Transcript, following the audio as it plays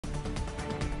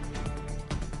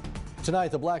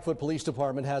Tonight, the Blackfoot Police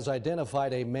Department has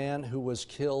identified a man who was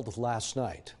killed last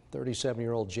night.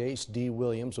 37-year-old Jace D.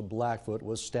 Williams of Blackfoot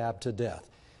was stabbed to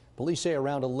death. Police say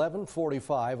around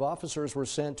 11:45, officers were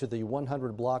sent to the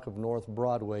 100 block of North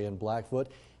Broadway in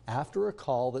Blackfoot after a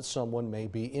call that someone may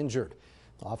be injured.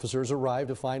 Officers arrived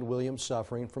to find Williams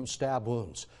suffering from stab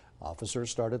wounds. Officers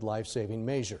started life-saving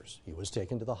measures. He was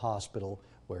taken to the hospital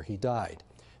where he died.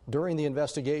 During the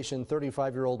investigation,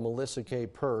 35-year-old Melissa K.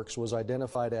 Perks was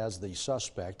identified as the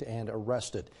suspect and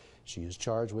arrested. She is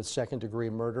charged with second-degree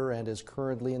murder and is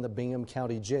currently in the Bingham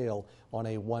County Jail on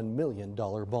a $1 million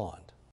bond.